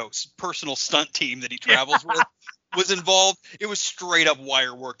Ching's personal stunt team that he travels with, was involved, it was straight up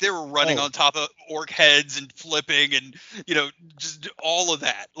wire work. They were running on top of orc heads and flipping and just all of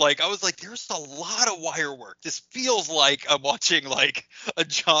that. Like I was like, there's a lot of wire work. This feels like I'm watching like a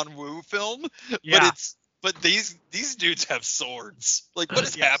John Woo film, but these dudes have swords. Like what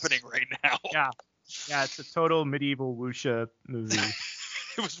is happening right now? Yeah, it's a total medieval wuxia movie.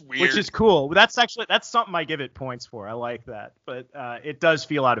 It was weird, which is cool. That's something I give it points for. I like that, but it does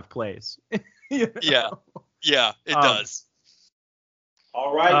feel out of place. Yeah, it does.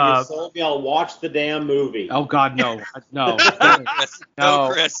 All right, you sold me. I'll watch the damn movie. Oh God, no. No, Chris.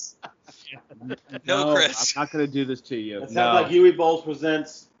 No, Chris. I'm not going to do this to you. It sounds like Uwe Boll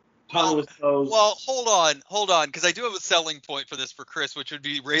presents Tongue with Toes. Well, hold on, because I do have a selling point for this for Chris, which would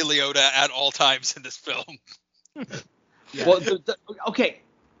be Ray Liotta at all times in this film. Well, okay.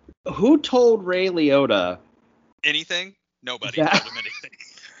 Who told Ray Liotta anything? Nobody told him anything.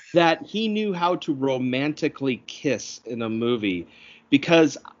 That he knew how to romantically kiss in a movie,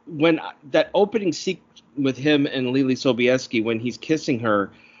 because when that opening sequence with him and Lily Sobieski, when he's kissing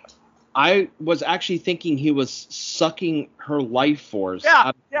her, I was actually thinking he was sucking her life force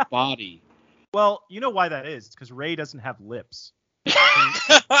out of her body. Well, you know why that is? It's because Ray doesn't have lips.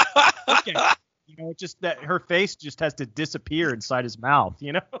 Just that her face just has to disappear inside his mouth,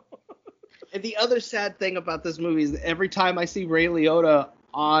 And the other sad thing about this movie is every time I see Ray Liotta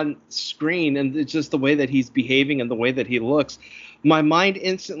on screen, and it's just the way that he's behaving and the way that he looks, my mind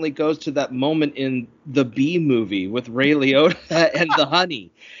instantly goes to that moment in the Bee movie with Ray Liotta and the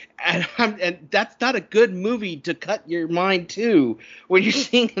honey. And that's not a good movie to cut your mind to when you're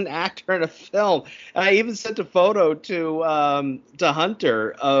seeing an actor in a film. And I even sent a photo to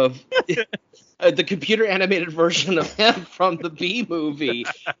Hunter of the computer animated version of him from the B movie,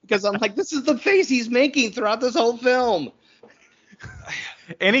 because I'm like, this is the face he's making throughout this whole film.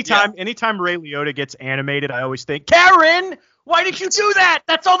 Anytime Ray Liotta gets animated, I always think, Karen, why did you do that?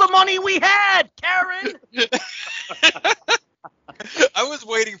 That's all the money we had, Karen. I was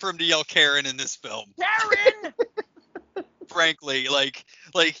waiting for him to yell Karen in this film. Karen. Frankly, like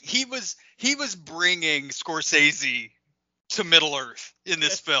he was bringing Scorsese to Middle Earth in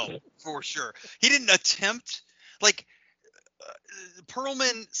this film for sure. He didn't attempt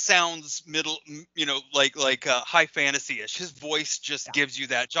Perlman sounds high fantasy-ish. His voice just gives you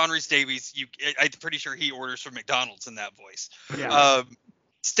that. John Rhys Davies, I'm pretty sure he orders from McDonald's in that voice. Yeah.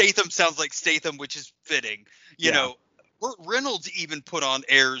 Statham sounds like Statham, which is fitting. You know, Burt Reynolds even put on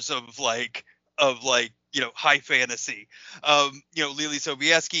airs of high fantasy. Lily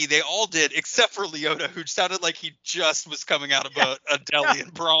Sobieski, they all did, except for Liotta, who sounded like he just was coming out of a deli in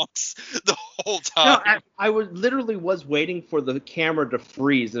Bronx the whole time. No, I literally was waiting for the camera to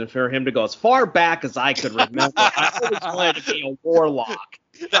freeze and for him to go as far back as I could remember. I always wanted to be a warlock.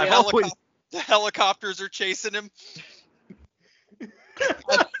 The helicopters are chasing him.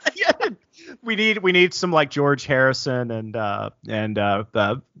 We need some like George Harrison and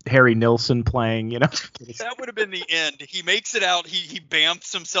Harry Nilsson playing, That would have been the end. He makes it out. He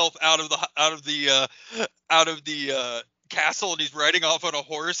bamfs himself out of the castle, and he's riding off on a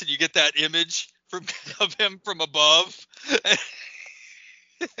horse, and you get that image of him from above.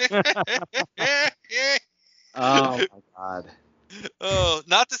 Oh my God. Oh,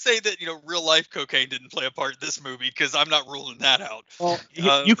 not to say that real life cocaine didn't play a part in this movie, because I'm not ruling that out. Well,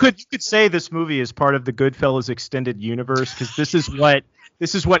 you could say this movie is part of the Goodfellas extended universe, because this is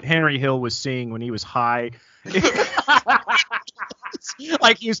what Henry Hill was seeing when he was high.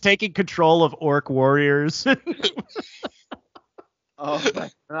 Like he was taking control of orc warriors. Oh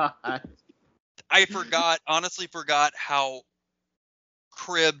my God. I honestly forgot how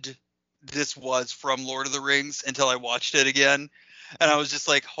cribbed this was from Lord of the Rings until I watched it again, and I was just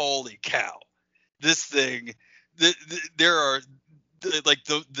like, holy cow, this thing, there are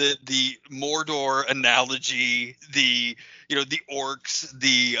the Mordor analogy, the orcs,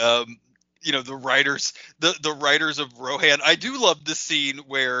 the writers of Rohan. I do love the scene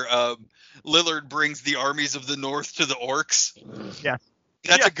where Lillard brings the armies of the North to the orcs. Yeah,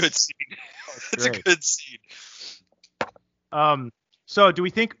 that's a good scene. That's a good scene. So do we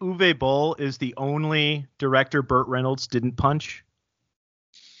think Uwe Boll is the only director Burt Reynolds didn't punch?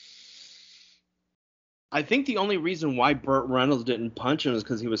 I think the only reason why Burt Reynolds didn't punch him is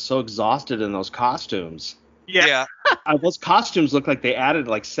because he was so exhausted in those costumes. Yeah. Those costumes look like they added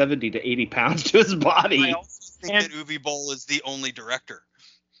like 70 to 80 pounds to his body. I also think that Uwe Boll is the only director.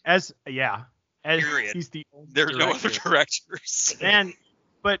 Period. He's the only There's no other directors.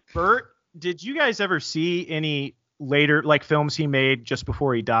 But Burt, did you guys ever see any later films he made just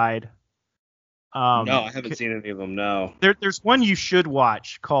before he died? No, I haven't seen any of them. No. There's one you should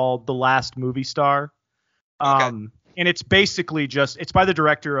watch called The Last Movie Star. And it's basically it's by the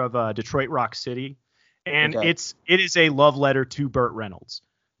director of Detroit Rock City, and it is a love letter to Burt Reynolds.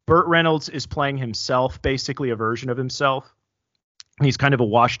 Burt Reynolds is playing himself, basically a version of himself. He's kind of a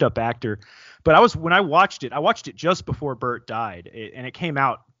washed up actor. But when I watched it just before Burt died, and it came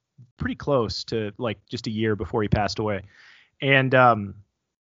out pretty close to just a year before he passed away. And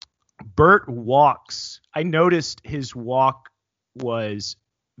Burt walks. I noticed his walk was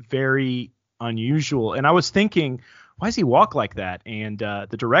very unusual, and I was thinking, why does he walk like that? And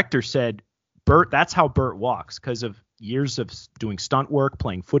the director said, Burt, that's how Burt walks, because of years of doing stunt work,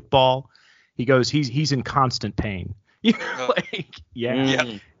 playing football. He goes, he's in constant pain.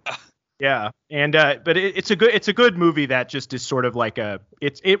 Yeah. And but it's a good movie that just is sort of like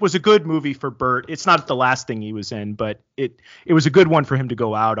it was a good movie for Burt. It's not the last thing he was in, but it was a good one for him to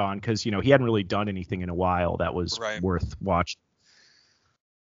go out on, because he hadn't really done anything in a while that was worth watching.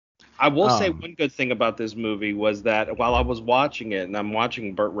 I will say one good thing about this movie was that while I was watching it, and I'm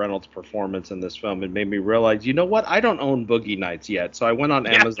watching Burt Reynolds' performance in this film, it made me realize, you know what? I don't own Boogie Nights yet, so I went on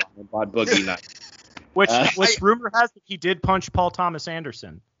Amazon and bought Boogie Nights. Which rumor has that he did punch Paul Thomas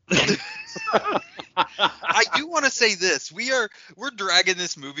Anderson. I do want to say this. We're dragging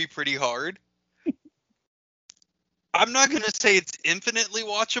this movie pretty hard. I'm not going to say it's infinitely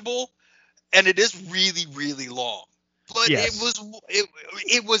watchable, and it is really, really long. But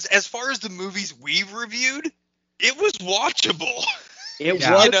it was, as far as the movies we've reviewed, it was watchable. It was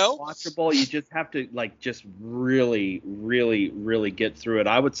watchable. You just have to just really, really, really get through it.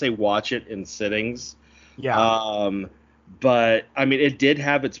 I would say watch it in sittings. Yeah. But I mean, it did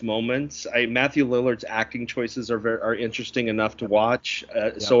have its moments. Matthew Lillard's acting choices are interesting enough to watch.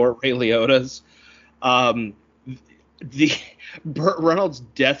 So are Ray Liotta's. The Burt Reynolds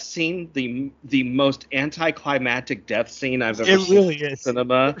death scene, the most anticlimactic death scene I've ever seen really in is.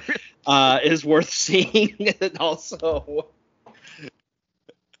 cinema, is worth seeing. And also,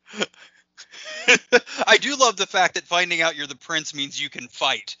 I do love the fact that finding out you're the prince means you can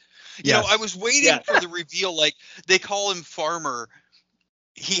fight. You know, I was waiting for the reveal. Like, they call him Farmer.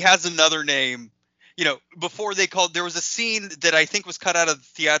 He has another name. You know, before there was a scene that I think was cut out of the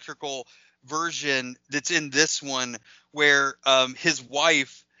theatrical version that's in this one where his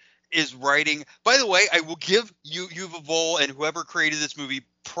wife is writing. By the way, I will give Uwe Boll and whoever created this movie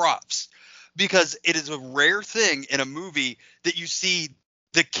props, because it is a rare thing in a movie that you see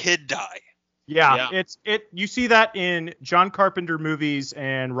the kid die. Yeah. You see that in John Carpenter movies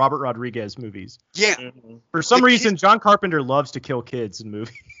and Robert Rodriguez movies. Yeah. For some reason, John Carpenter loves to kill kids in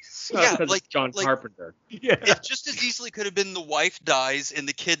movies. Yeah, like John Carpenter. Yeah. It just as easily could have been the wife dies and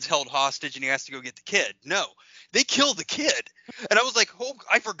the kid's held hostage and he has to go get the kid. No, they kill the kid. And I was like, oh,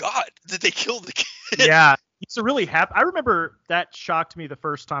 I forgot that they killed the kid. Yeah. He's a really happy. I remember that shocked me the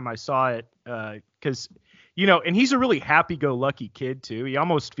first time I saw it, because, you know, and he's a really happy-go-lucky kid too. He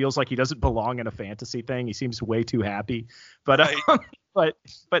almost feels like he doesn't belong in a fantasy thing. He seems way too happy. But right.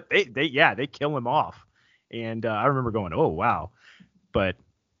 but they kill him off, and I remember going, oh wow. But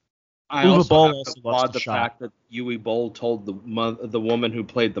I Uwe also Boll have also to loves applaud the the shot. fact that Uwe Boll told the woman who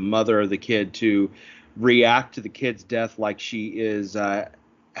played the mother of the kid to react to the kid's death like she is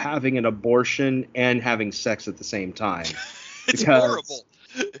having an abortion and having sex at the same time. It's horrible.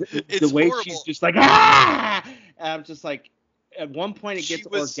 The way horrible. she's just like, ah! And I'm just like, at one point it She gets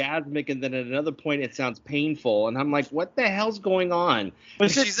was- orgasmic, and then at another point it sounds painful, and I'm like, what the hell's going on?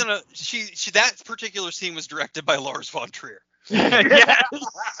 But She's in a she that particular scene was directed by Lars von Trier. Yes.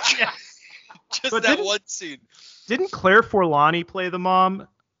 Just But that didn't- one scene. Didn't Claire Forlani play the mom?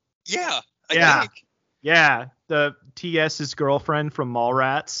 Yeah. I Yeah. think. Yeah, the TS's girlfriend from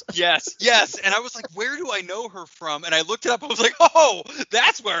Mallrats. Yes. And I was like, where do I know her from? And I looked it up. I was like, oh,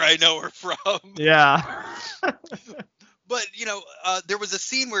 that's where I know her from. Yeah. But, you know, there was a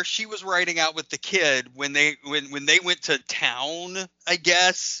scene where she was riding out with the kid when they went to town, I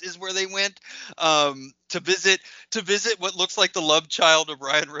guess, is where they went, to visit what looks like the love child of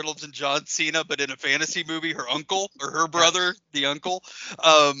Ryan Reynolds and John Cena, but in a fantasy movie, her uncle or her brother, the uncle.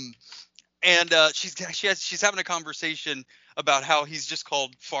 And she's having a conversation about how he's just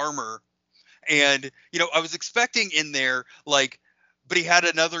called Farmer. And, you know, I was expecting in there, like, but he had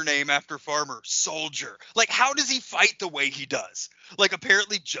another name after Farmer, Soldier. Like, how does he fight the way he does? Like,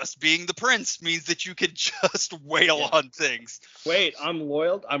 apparently just being the prince means that you can just wail on things. Wait, I'm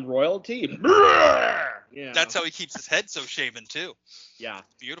royalty. Yeah. That's how he keeps his head so shaven, too. Yeah.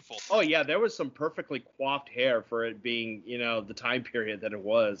 Beautiful. Oh yeah, there was some perfectly coiffed hair for it being, you know, the time period that it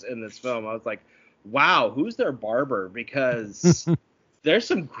was in this film. I was like, wow, who's their barber? Because there's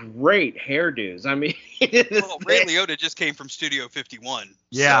some great hairdos. I mean, Well, Ray Liotta just came from Studio 51.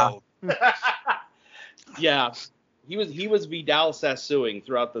 Yeah. So, yeah, he was Vidal Sassoon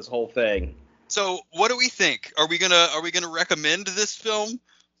throughout this whole thing. so what do we think? Are we gonna recommend this film?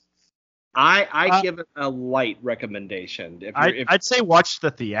 I give it a light recommendation. I'd say watch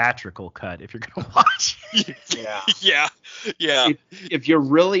the theatrical cut if you're gonna watch it. Yeah. Yeah. If you're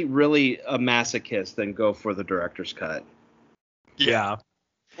really, really a masochist, then go for the director's cut. Yeah.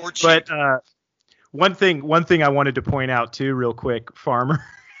 Or cheap. But one thing I wanted to point out too, real quick, Farmer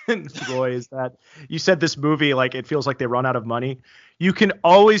and Roy, is that you said this movie, like, it feels like they run out of money. You can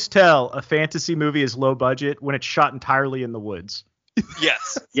always tell a fantasy movie is low budget when it's shot entirely in the woods.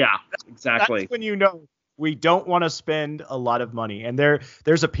 Yes. Yeah, exactly. That's when you know we don't want to spend a lot of money. And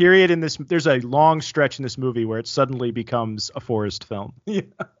there's a period in this, there's a long stretch in this movie where it suddenly becomes a forest film. Yeah.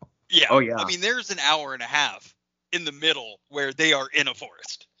 Oh, yeah. I mean, there's an hour and a half in the middle where they are in a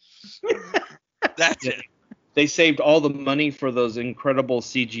forest. That's it. They saved all the money for those incredible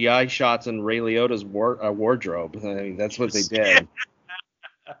CGI shots in Ray Liotta's wardrobe. I mean, that's what they did.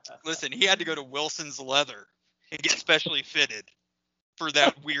 Listen, he had to go to Wilson's Leather and get specially fitted for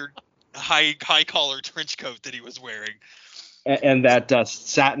that weird high collar trench coat that he was wearing. And that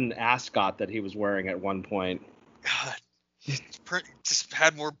satin ascot that he was wearing at one point. God, just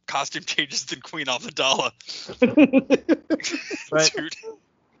had more costume changes than Queen Amidala. But Dude.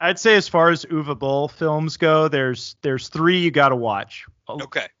 I'd say as far as Uwe Boll films go, there's three you got to watch.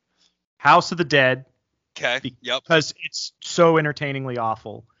 Okay. House of the Dead. Okay. Yep. Because it's so entertainingly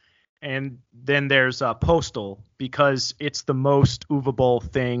awful. And then there's Postal, because it's the most Uwe Boll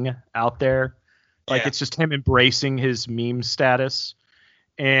thing out there. Like it's just him embracing his meme status,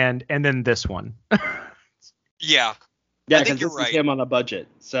 and then this one. Yeah, I think because you're this right. is him on a budget.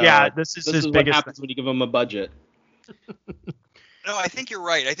 So Yeah, this is his what biggest happens when you give him a budget. No, I think you're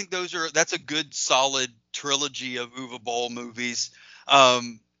right. I think that's a good solid trilogy of Uwe Boll movies.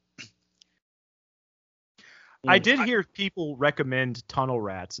 I did hear people recommend Tunnel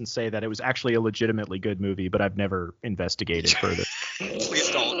Rats and say that it was actually a legitimately good movie, but I've never investigated further. Please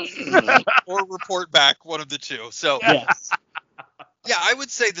don't. Or report back, one of the two. So Yes. yeah, I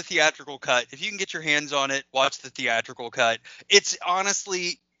would say the theatrical cut. If you can get your hands on it, watch the theatrical cut. It's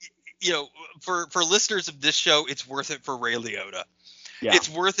honestly, for listeners of this show, it's worth it for Ray Liotta. Yeah. It's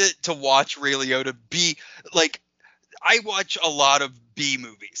worth it to watch Ray Liotta be like. I watch a lot of B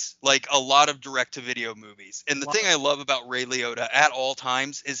movies, like a lot of direct-to-video movies. And the thing I love about Ray Liotta at all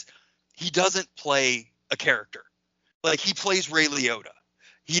times is he doesn't play a character. Like, he plays Ray Liotta.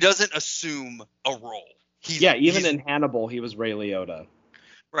 He doesn't assume a role. Even in Hannibal, he was Ray Liotta.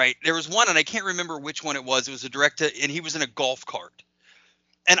 Right. There was one, and I can't remember which one it was. It was and he was in a golf cart.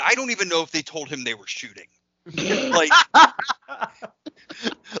 And I don't even know if they told him they were shooting.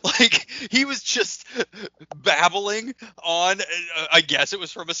 Like he was just babbling on, I guess it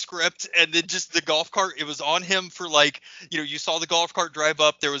was from a script, and then just the golf cart, it was on him for you saw the golf cart drive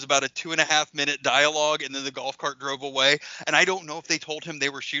up, there was about a 2.5 minute dialogue, and then the golf cart drove away, and I don't know if they told him they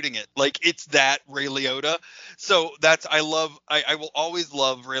were shooting it. Like, it's that Ray Liotta. So I will always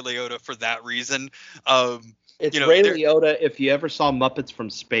love Ray Liotta for that reason. It's Ray Liotta. If you ever saw Muppets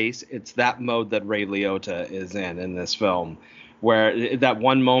from Space, it's that mode that Ray Liotta is in this film, where that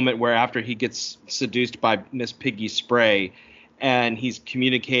one moment where after he gets seduced by Miss Piggy Spray, and he's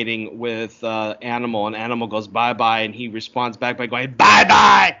communicating with Animal, and Animal goes bye-bye, and he responds back by going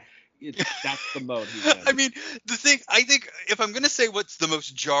bye-bye. That's the mode he's in. I mean, I think if I'm going to say what's the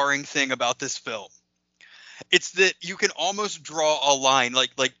most jarring thing about this film, it's that you can almost draw a line,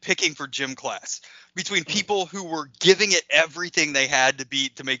 like picking for gym class, between people who were giving it everything they had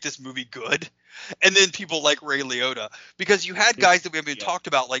to make this movie good, and then people like Ray Liotta. Because you had guys that we haven't talked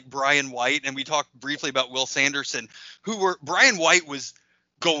about, like Brian White, and we talked briefly about Will Sanderson, Brian White was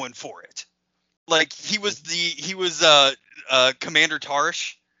going for it. Like, he was Commander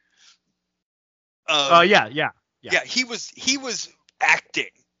Tarish. Yeah. He was acting.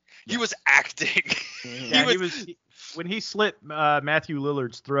 He was acting. Yeah, when he slit Matthew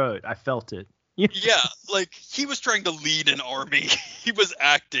Lillard's throat, I felt it. Yeah, like, he was trying to lead an army. He was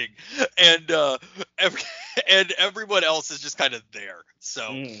acting, and everyone else is just kind of there.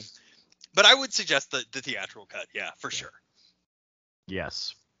 So, but I would suggest the theatrical cut. Yeah, for sure.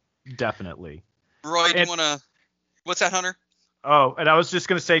 Yes, definitely. Roy, do you want to? What's that, Hunter? Oh, and I was just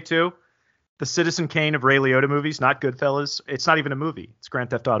gonna say too, the Citizen Kane of Ray Liotta movies, not Goodfellas. It's not even a movie. It's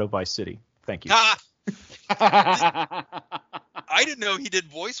Grand Theft Auto Vice City. Thank you. I didn't know he did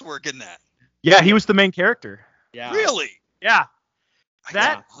voice work in that. Yeah, he was the main character. Yeah. Really? Yeah.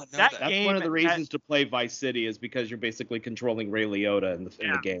 That's game one of the reasons to play Vice City, is because you're basically controlling Ray Liotta in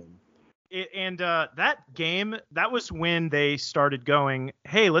the game. That game, that was when they started going,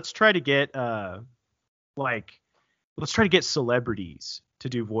 hey, let's try to get celebrities to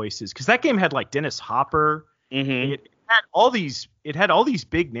do voices, because that game had like Dennis Hopper. Mm-hmm. It had all these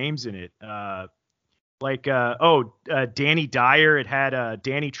big names in it. Danny Dyer. It had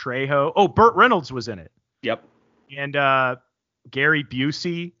Danny Trejo. Oh, Burt Reynolds was in it. Yep. And Gary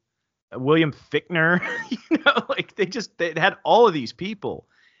Busey, William Fichtner. They had all of these people.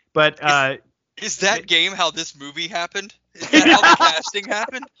 But is that game how this movie happened? Is that how the casting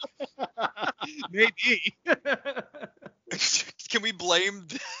happened? Maybe. Can we blame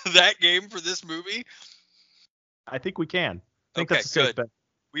that game for this movie? I think we can. I think okay, that's a safe good. bet.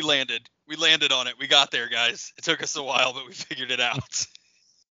 We landed on it. We got there, guys. It took us a while, but we figured it out.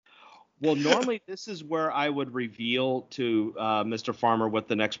 Well, normally this is where I would reveal to Mr. Farmer what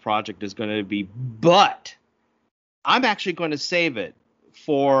the next project is going to be, but I'm actually going to save it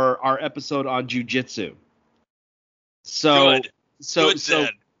for our episode on jiu-jitsu. So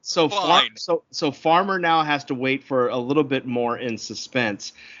Farmer now has to wait for a little bit more in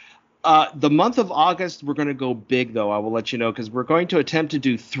suspense. The month of August, we're going to go big, though. I will let you know, because we're going to attempt to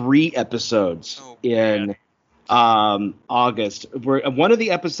do 3 episodes in August. One of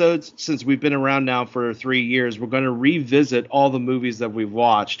the episodes, since we've been around now for 3 years, we're going to revisit all the movies that we've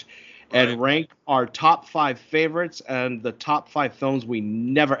watched and rank our top 5 favorites and the top 5 films we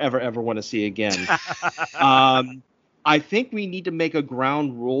never, ever, ever want to see again. I think we need to make a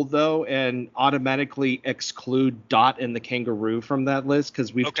ground rule, though, and automatically exclude Dot and the Kangaroo from that list,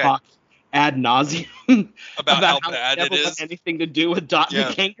 because we've ad nauseum about how bad never it want is. anything to do with Dot Yeah.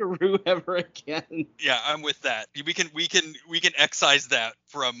 the Kangaroo ever again. Yeah, I'm with that. We can excise that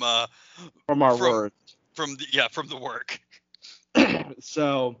from Our words. from the work.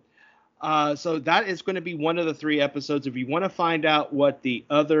 So that is going to be one of the 3 episodes. If you want to find out what the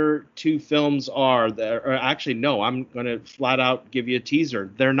other 2 films are, or actually, no, I'm going to flat out give you a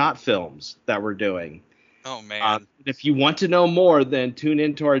teaser. They're not films that we're doing. Oh man. If you want to know more, then tune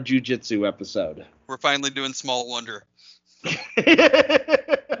into our Jiu-Jitsu episode. We're finally doing Small Wonder.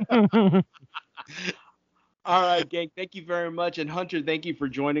 All right, gang. Thank you very much. And Hunter, thank you for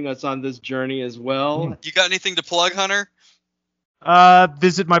joining us on this journey as well. You got anything to plug, Hunter?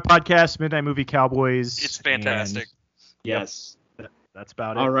 Visit my podcast, Midnight Movie Cowboys. It's fantastic. Yes. That's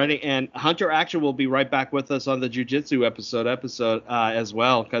about it. Alrighty, and Hunter actually will be right back with us on the Jiu-Jitsu episode as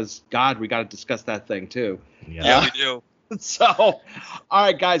well, because God, we got to discuss that thing too. Yeah, we do. So, all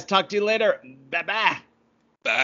right, guys, talk to you later. Bye bye.